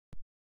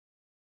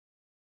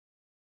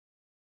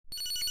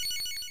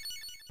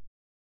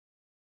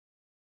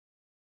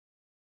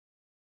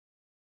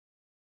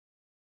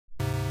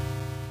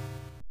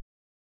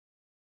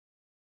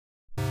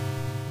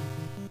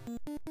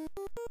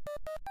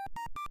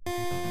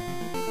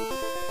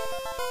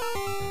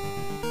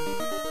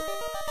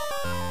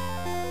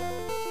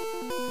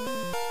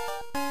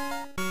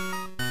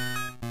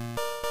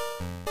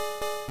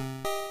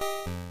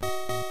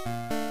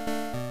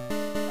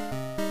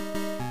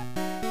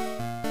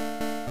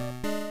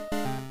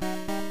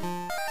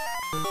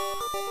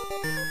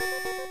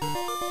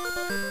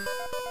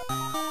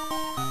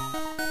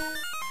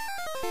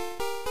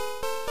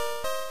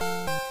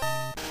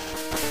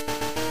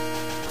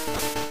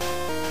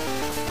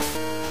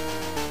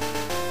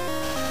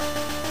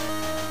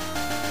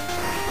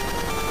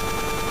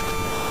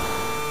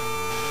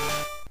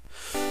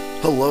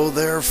Hello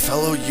there,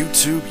 fellow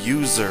YouTube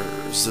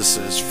users. This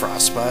is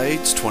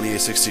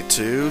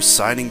Frostbite1222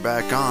 signing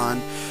back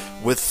on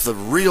with the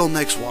real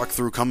next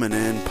walkthrough coming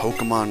in,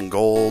 Pokemon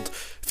Gold.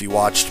 If you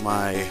watched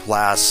my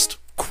last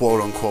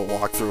quote-unquote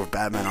walkthrough of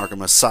Batman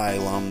Arkham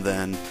Asylum,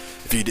 then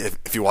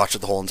if you watched it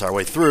the whole entire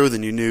way through,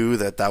 then you knew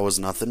that that was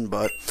nothing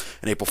but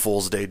an April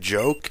Fool's Day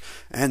joke,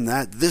 and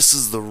that this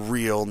is the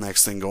real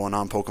next thing going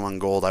on, Pokemon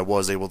Gold. I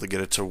was able to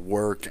get it to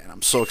work, and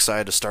I'm so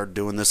excited to start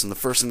doing this. And the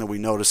first thing that we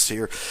noticed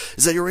here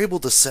is that you're able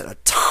to set a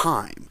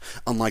time,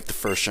 unlike the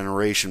first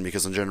generation,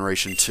 because in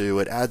Generation 2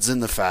 it adds in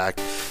the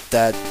fact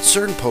that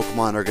certain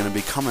Pokemon are going to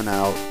be coming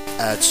out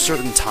at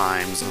certain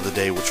times of the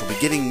day, which we'll be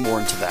getting more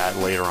into that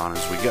later on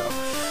as we go.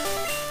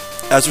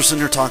 As we're sitting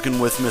here talking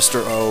with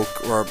Mr.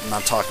 Oak, or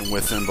not talking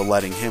with him, but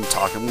letting him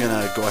talk, I'm going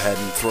to go ahead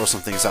and throw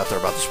some things out there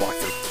about this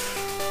walkthrough.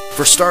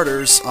 For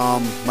starters,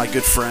 my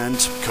good friend,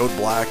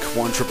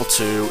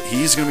 Codeblack1222,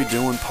 he's going to be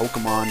doing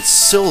Pokemon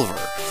Silver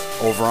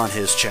over on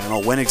his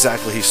channel. When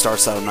exactly he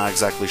starts that, I'm not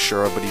exactly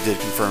sure, but he did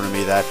confirm to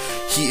me that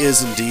he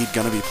is indeed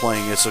going to be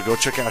playing it, so go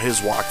check out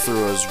his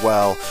walkthrough as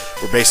well.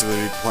 We're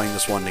basically playing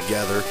this one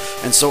together.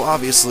 And so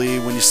obviously,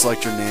 when you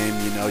select your name,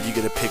 you know, you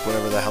get to pick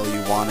whatever the hell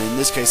you want. In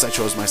this case, I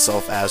chose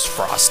myself as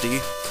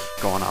Frosty,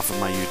 going off of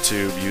my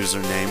YouTube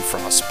username,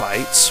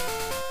 Frostbites.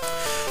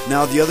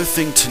 Now, the other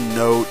thing to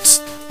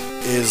note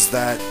is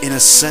that, in a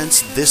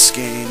sense, this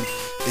game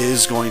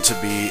is going to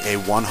be a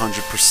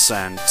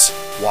 100%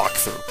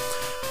 walkthrough.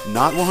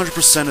 Not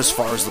 100% as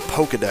far as the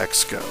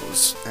Pokedex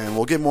goes, and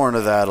we'll get more into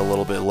that a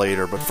little bit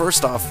later, but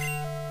first off,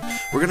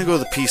 we're going to go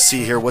to the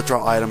PC here,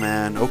 withdraw item,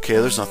 and okay,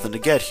 there's nothing to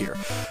get here.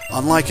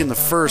 Unlike in the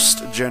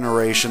first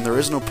generation, there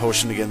is no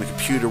potion to get in the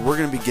computer. We're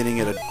going to be getting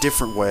it a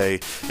different way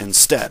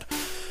instead.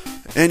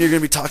 And you're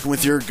going to be talking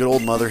with your good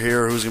old mother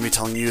here, who's going to be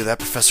telling you that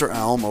Professor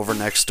Elm over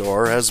next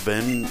door is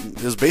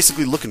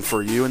basically looking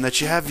for you, and that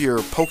you have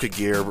your Poke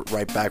Gear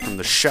right back from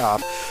the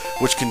shop,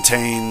 which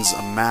contains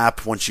a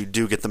map once you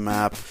do get the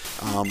map,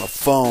 a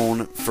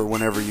phone for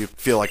whenever you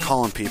feel like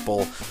calling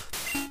people.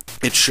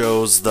 It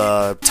shows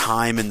the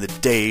time and the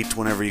date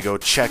whenever you go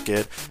check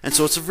it, and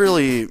so it's a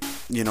really,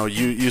 you know,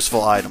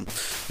 useful item.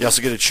 You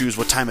also get to choose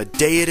what time of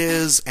day it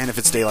is, and if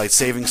it's daylight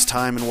savings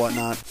time and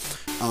whatnot.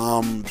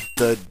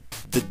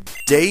 The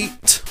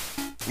date,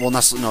 well,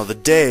 no, the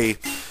day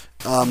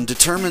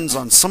determines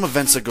on some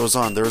events that goes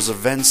on. There's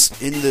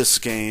events in this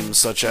game,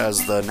 such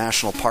as the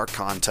National Park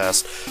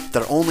Contest,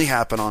 that only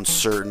happen on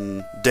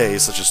certain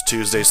days, such as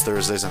Tuesdays,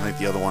 Thursdays, and I think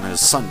the other one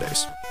is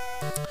Sundays.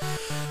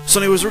 So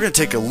anyways, we're going to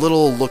take a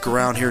little look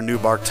around here in New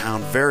Bark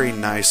Town. Very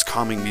nice,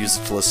 calming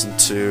music to listen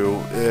to.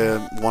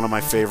 One of my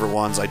favorite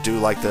ones. I do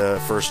like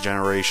the first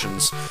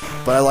generations,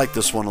 but I like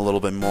this one a little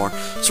bit more.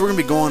 So we're going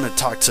to be going to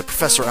talk to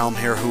Professor Elm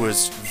here, who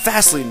is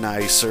vastly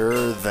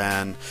nicer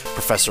than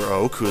Professor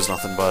Oak, who is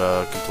nothing but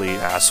a complete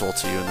asshole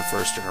to you in the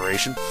first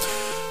generation.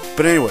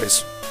 But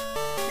anyways,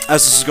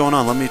 as this is going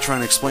on, let me try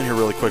and explain here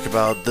really quick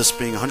about this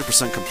being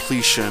 100%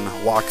 completion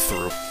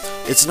walkthrough.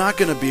 It's not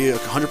going to be a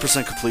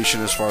 100%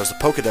 completion as far as the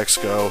Pokedex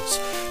goes,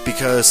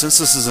 because since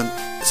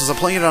I'm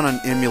playing it on an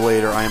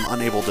emulator, I am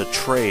unable to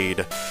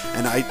trade,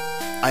 and I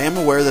am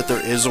aware that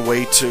there is a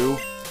way to,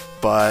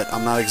 but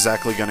I'm not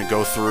exactly going to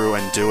go through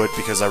and do it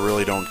because I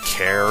really don't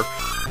care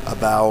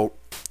about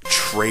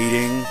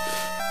trading.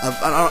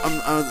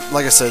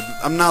 Like I said,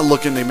 I'm not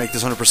looking to make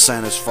this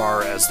 100% as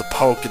far as the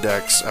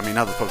Pokedex. I mean,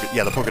 not the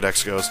the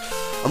Pokedex goes.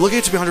 I'm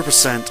looking to be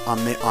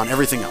 100% on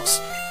everything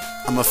else.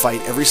 I'm gonna fight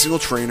every single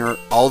trainer,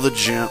 all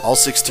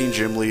 16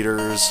 gym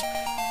leaders,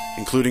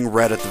 including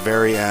Red at the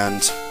very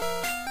end.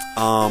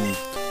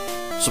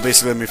 So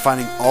basically, I'm gonna be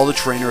finding all the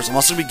trainers. I'm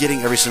also gonna be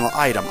getting every single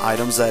item,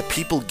 items that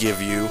people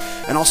give you,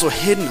 and also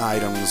hidden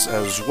items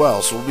as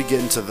well. So we'll be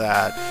getting to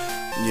that,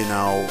 you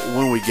know,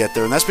 when we get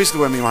there. And that's basically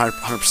what I mean by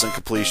 100%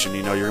 completion.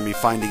 You know, you're going to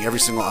be finding every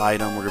single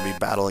item, we're going to be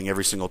battling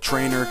every single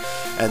trainer,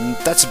 and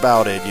that's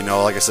about it. You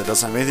know, like I said, it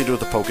doesn't have anything to do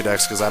with the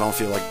Pokedex, because I don't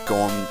feel like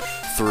going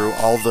through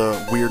all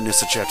the weirdness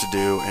that you have to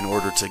do in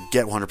order to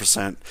get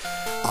 100%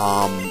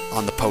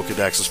 on the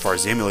Pokedex as far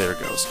as the emulator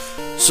goes.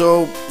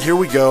 So, here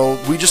we go.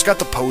 We just got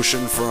the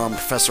potion from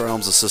Professor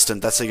Elm's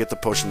assistant. That's how you get the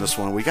potion in this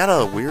one. We got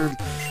a weird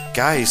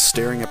guy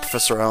staring at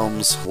Professor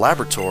Elm's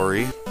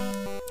laboratory,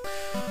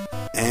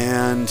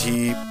 and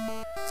he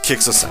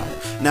kicks us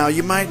out. Now,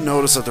 you might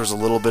notice that there's a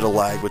little bit of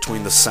lag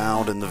between the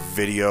sound and the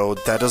video.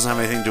 That doesn't have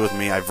anything to do with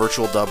me. I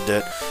virtual dubbed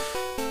it.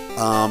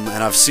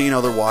 And I've seen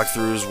other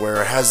walkthroughs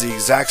where it has the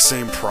exact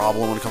same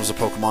problem when it comes to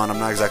Pokemon. I'm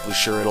not exactly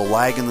sure. It'll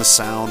lag in the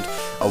sound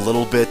a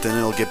little bit, then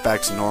it'll get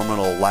back to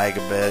normal. It'll lag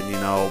a bit. You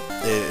know,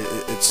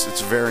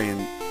 it's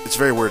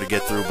very weird to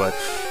get through. But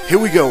here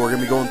we go. We're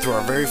gonna be going through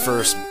our very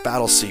first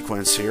battle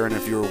sequence here. And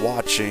if you were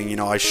watching, you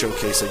know, I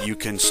showcase that you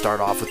can start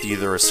off with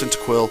either a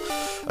Cyndaquil,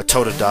 a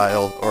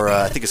Totodile, or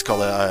I think it's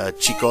called a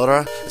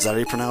Chikora. Is that how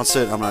you pronounce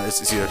it? I'm not.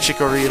 It's either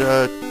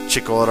Chikorita,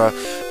 Chikora,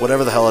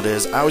 whatever the hell it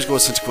is. I always go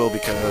with Cyndaquil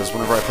because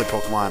whenever I play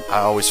Pokemon, I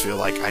always feel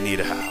like I need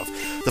to have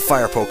the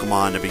fire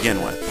Pokemon to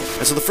begin with.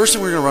 And so the first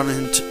thing we're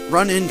going to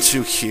run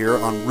into here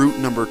on route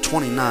number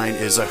 29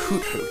 is a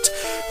Hoot-Hoot.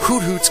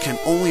 Hoot-Hoots can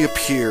only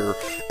appear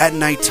at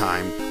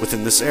nighttime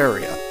within this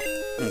area.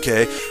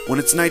 Okay, when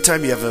it's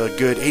nighttime, you have a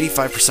good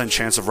 85%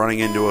 chance of running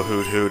into a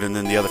Hoot-Hoot, and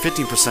then the other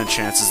 15%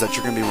 chance is that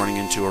you're going to be running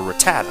into a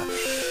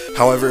Rattata.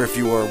 However, if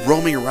you are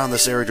roaming around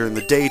this area during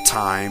the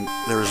daytime,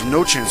 there is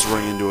no chance of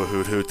running into a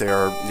Hoot-Hoot. They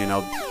are, you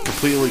know,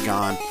 completely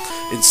gone.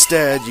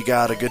 Instead, you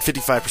got a good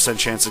 55%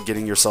 chance of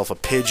getting yourself a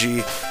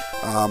Pidgey,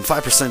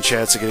 5%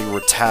 chance of getting a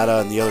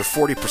Rattata, and the other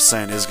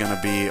 40% is going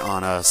to be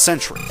on a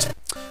Sentret.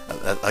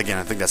 Again,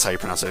 I think that's how you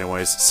pronounce it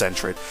anyways,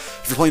 Sentret.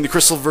 If you're playing the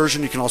Crystal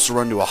version, you can also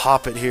run to a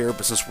Hoppet here,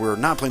 but since we're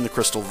not playing the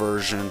Crystal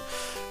version,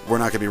 we're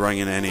not going to be running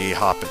into any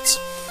Hoppets.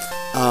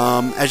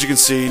 As you can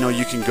see, you know,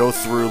 you can go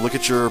through, look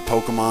at your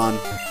Pokemon,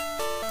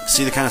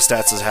 see the kind of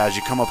stats it has.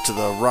 You come up to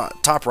the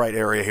top right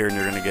area here, and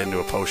you're going to get into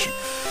a potion.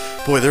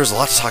 Boy, there's a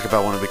lot to talk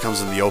about when it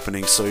becomes in the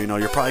opening, so, you know,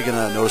 you're probably going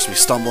to notice me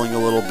stumbling a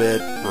little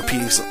bit,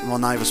 repeating, well,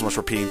 not even so much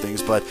repeating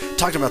things, but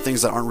talking about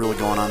things that aren't really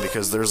going on,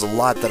 because there's a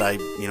lot that I,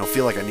 you know,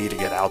 feel like I need to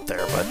get out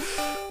there, but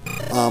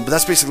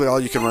that's basically all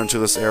you can run to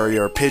this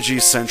area, are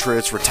Pidgeys,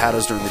 Sentrets,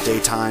 Rattatas during the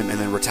daytime, and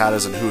then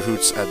Rattatas and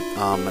Hoot-Hoots at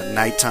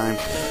nighttime.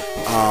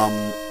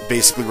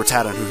 Basically,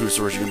 Rattata and Hoot-Hoots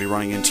are what you're going to be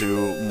running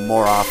into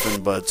more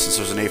often, but since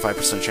there's an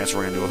 85% chance of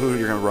running into a Hoot-Hoot,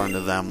 you're going to run into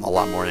them a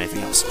lot more than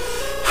anything else.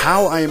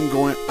 How I am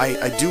going...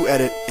 I do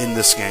edit in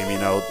this game, you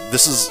know.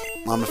 This is...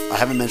 I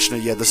haven't mentioned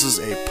it yet. This is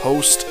a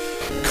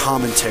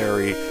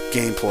post-commentary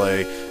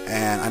gameplay,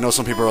 and I know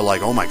some people are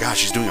like, oh my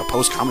gosh, he's doing a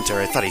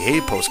post-commentary. I thought he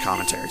hated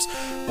post-commentaries.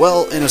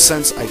 Well, in a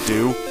sense, I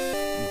do,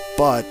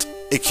 but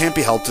it can't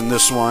be helped in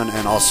this one,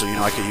 and also, you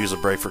know, I could use a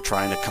break for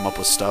trying to come up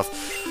with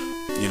stuff,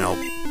 you know,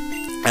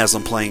 as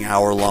I'm playing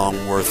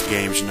hour-long worth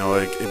games, you know,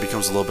 it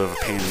becomes a little bit of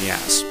a pain in the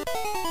ass.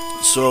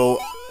 So,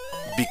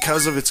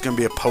 because of it's going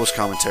to be a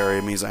post-commentary,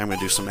 it means I'm going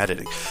to do some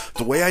editing.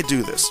 The way I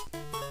do this,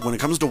 when it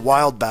comes to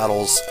wild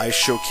battles, I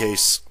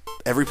showcase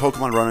every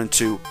Pokemon I run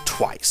into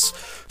twice.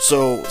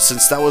 So,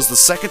 since that was the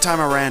second time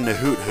I ran into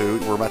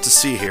Hoot-Hoot, we're about to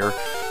see here,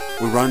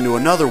 we run into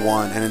another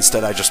one, and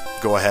instead I just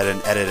go ahead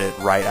and edit it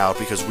right out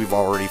because we've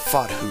already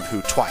fought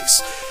Hoot-Hoot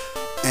twice.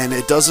 And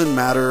it doesn't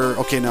matter...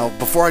 Okay, now,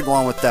 before I go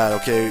on with that,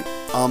 okay...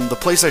 the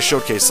place I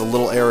showcased, the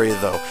little area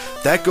though,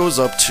 that goes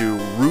up to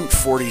Route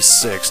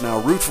 46.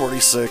 Now, Route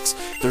 46,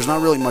 there's not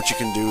really much you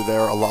can do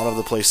there. A lot of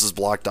the place is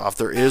blocked off.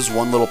 There is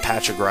one little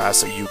patch of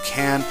grass that you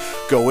can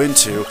go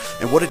into,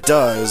 and what it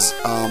does,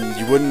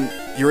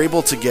 you're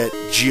able to get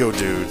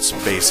Geodudes,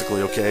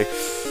 basically, okay?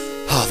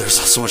 Oh, there's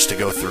so much to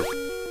go through.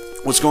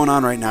 What's going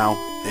on right now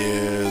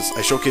is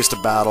I showcased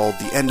a battle,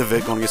 the end of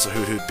it going against a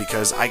Hoot-Hoot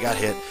because I got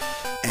hit,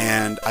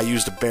 and I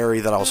used a berry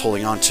that I was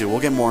holding on to.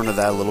 We'll get more into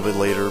that a little bit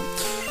later.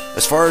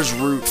 As far as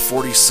Route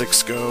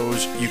 46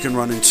 goes, you can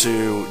run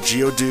into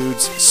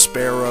Geodudes,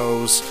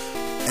 Sparrows,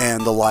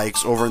 and the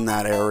likes over in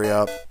that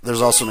area.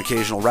 There's also an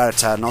occasional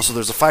Rattata, and also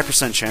there's a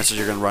 5% chance that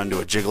you're going to run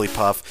into a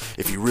Jigglypuff.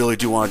 If you really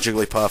do want a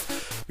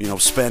Jigglypuff, you know,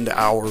 spend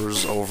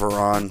hours over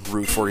on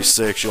Route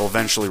 46, you'll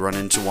eventually run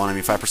into one. I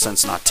mean, 5%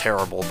 is not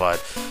terrible,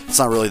 but it's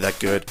not really that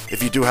good.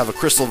 If you do have a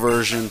Crystal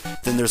version,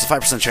 then there's a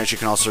 5% chance you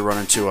can also run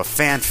into a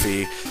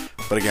Fanphy.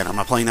 But again, I'm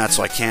not playing that,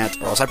 so I can't,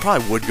 or else I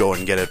probably would go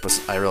and get it, but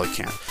I really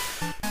can't.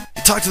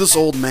 You talk to this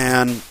old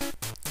man,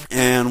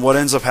 and what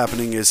ends up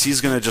happening is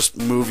he's going to just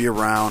move you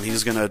around.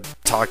 He's going to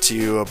talk to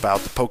you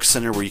about the Poke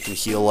Center where you can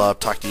heal up,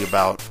 talk to you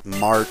about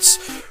marts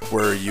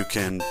where you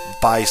can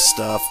buy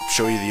stuff,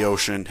 show you the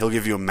ocean. He'll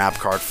give you a map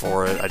card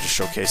for it. I just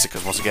showcase it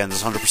because, once again, this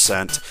is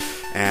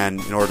 100%,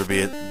 and in order to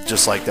be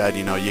just like that,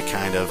 you know, you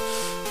kind of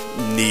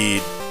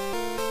need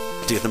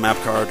to get the map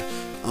card.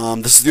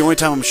 This is the only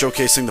time I'm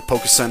showcasing the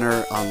Poke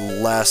Center,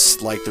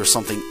 unless, like, there's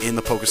something in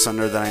the Poke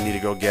Center that I need to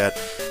go get.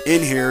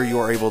 In here, you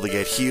are able to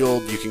get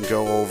healed. You can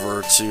go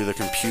over to the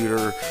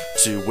computer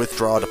to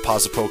withdraw,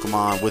 deposit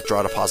Pokemon,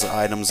 withdraw, deposit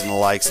items, and the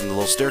likes. And the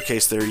little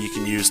staircase there you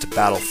can use to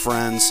battle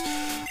friends,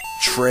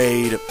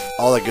 trade,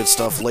 all that good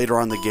stuff. Later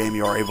on in the game,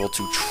 you are able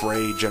to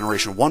trade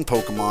Generation 1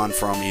 Pokemon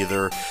from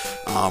either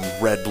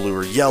red, blue,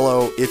 or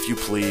yellow, if you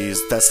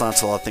please. That's not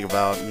until I think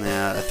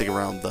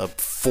around the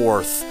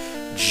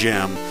 4th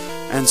gym.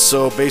 And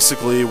so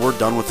basically, we're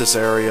done with this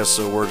area,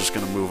 so we're just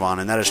going to move on.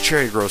 And that is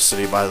Cherry Grove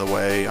City, by the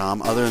way.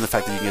 Other than the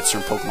fact that you can get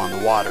certain Pokemon in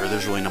the water,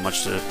 there's really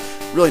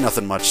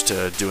nothing much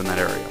to do in that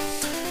area.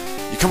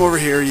 You come over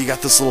here, you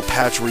got this little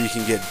patch where you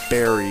can get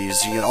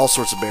berries. You can get all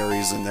sorts of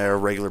berries in there,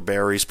 regular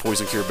berries,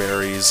 poison cure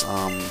berries,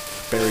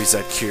 berries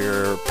that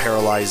cure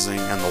paralyzing,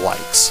 and the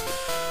likes.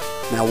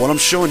 Now what I'm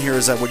showing here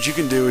is that what you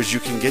can do is you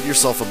can get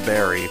yourself a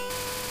berry,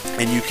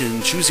 and you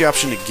can choose the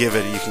option to give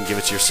it, and you can give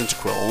it to your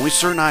Cyndaquil. Only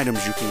certain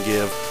items you can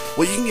give.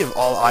 Well, you can give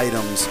all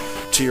items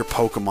to your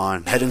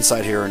Pokemon. Head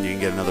inside here and you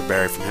can get another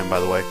berry from him, by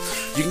the way.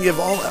 You can give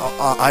all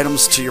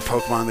items to your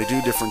Pokemon, and they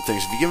do different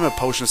things. If you give them a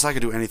potion, it's not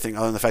going to do anything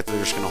other than the fact that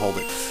they're just going to hold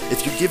it.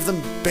 If you give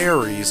them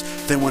berries,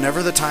 then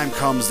whenever the time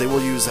comes, they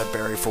will use that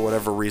berry for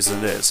whatever reason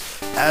it is.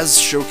 As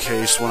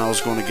showcased when I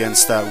was going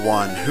against that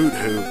one, Hoot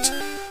Hoot,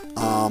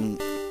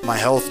 my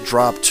health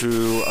dropped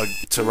to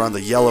around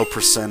the yellow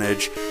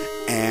percentage,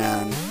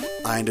 and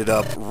I ended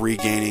up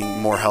regaining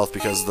more health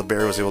because the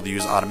berry was able to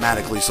use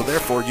automatically, so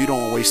therefore you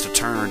don't waste a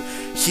turn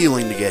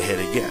healing to get hit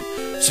again.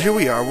 So here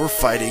we are, we're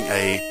fighting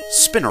a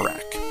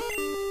Spinarak.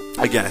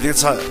 Again, I think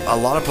it's a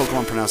lot of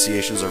Pokemon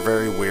pronunciations are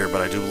very weird,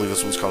 but I do believe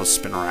this one's called a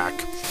Spinarak.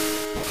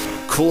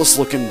 Coolest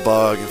looking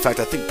bug. In fact,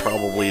 I think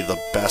probably the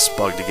best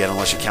bug to get,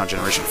 unless you count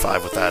Generation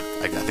 5 with that.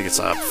 I think it's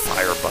a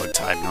fire bug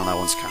type. You know, that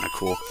one's kind of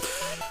cool.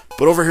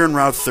 But over here in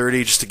Route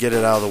 30, just to get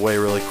it out of the way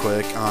really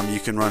quick, you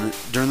can run it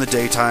during the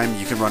daytime.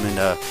 You can run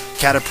into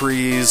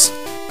Caterpies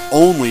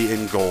only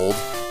in gold.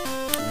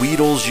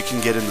 Weedles you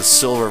can get in the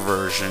silver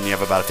version. You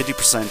have about a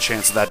 50%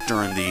 chance of that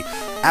during the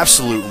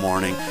absolute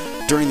morning.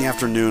 During the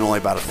afternoon, only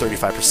about a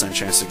 35%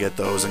 chance to get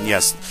those. And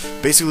yes,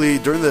 basically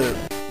during the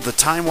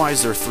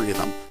time-wise, there are 3 of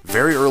them.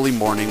 Very early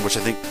morning, which I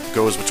think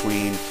goes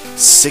between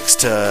 6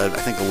 to,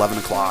 I think, 11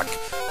 o'clock.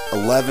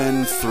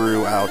 11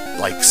 throughout,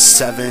 like,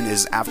 7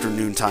 is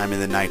afternoon time,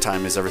 and then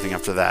nighttime is everything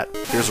after that.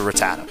 Here's a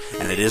Rattata,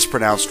 and it is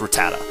pronounced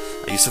Rattata.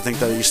 I used to think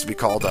that it used to be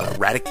called what I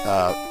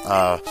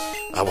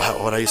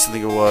used to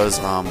think it was,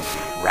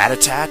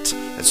 Ratatat,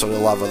 and so did a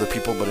lot of other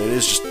people, but it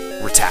is just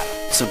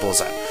Rattata. Simple as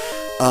that.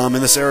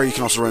 In this area, you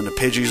can also run into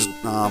Pidgeys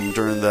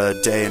during the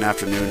day and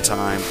afternoon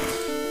time.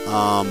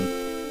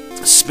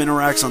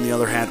 Spinaraks, on the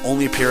other hand,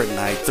 only appear at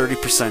night,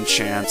 30%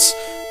 chance.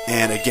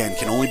 And again,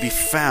 can only be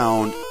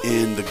found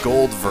in the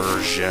gold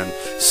version.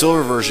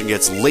 Silver version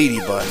gets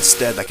Ladybug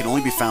instead. That can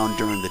only be found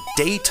during the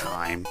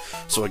daytime.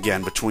 So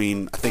again,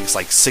 between, I think it's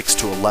like 6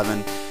 to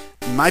 11.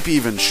 It might be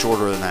even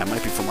shorter than that. It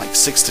might be from like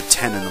 6 to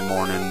 10 in the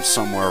morning,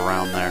 somewhere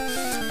around there.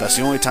 That's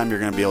the only time you're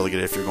going to be able to get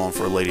it if you're going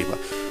for a Ladybug.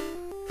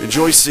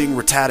 Enjoy seeing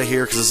Rattata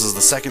here, because this is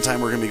the second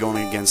time we're going to be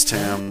going against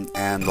him,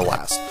 and the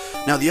last.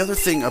 Now, the other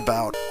thing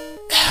about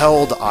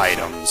held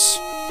items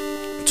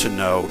to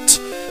note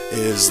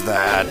is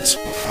that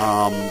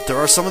there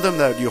are some of them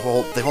that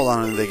they hold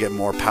on and they get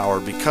more power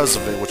because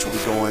of it, which we'll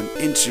be going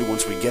into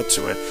once we get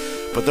to it.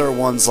 But there are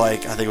ones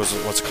like, I think it was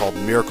what's called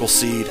Miracle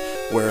Seed,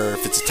 where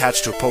if it's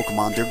attached to a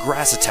Pokemon, their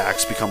grass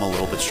attacks become a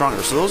little bit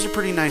stronger. So those are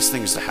pretty nice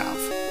things to have.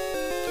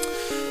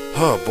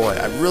 Oh boy,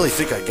 I really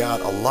think I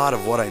got a lot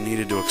of what I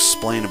needed to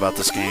explain about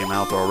this game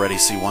out there already.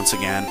 See, once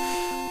again,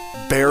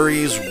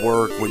 berries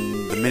work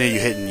when the minute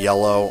you hit in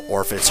yellow, or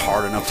if it's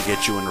hard enough to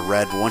get you into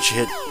red. But once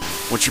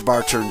your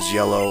bar turns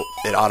yellow,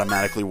 it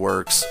automatically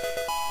works.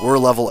 We're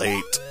level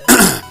 8.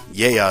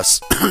 Yay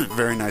us.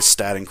 Very nice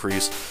stat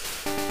increase.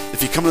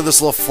 If you come to this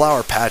little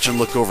flower patch and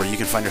look over, you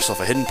can find yourself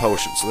a hidden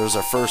potion. So there's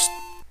our first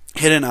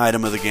hidden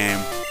item of the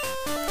game.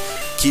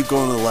 Keep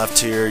going to the left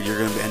here, you're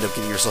going to end up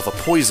getting yourself a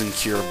Poison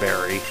Cure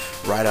berry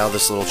right out of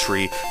this little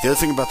tree. The other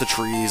thing about the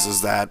trees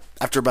is that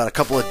after about a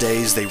couple of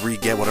days, they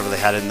re-get whatever they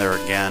had in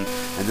there again.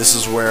 And this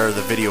is where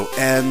the video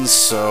ends,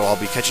 so I'll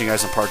be catching you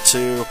guys in part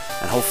 2.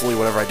 And hopefully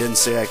whatever I didn't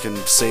say, I can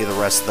say the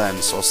rest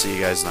then. So I'll see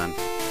you guys then.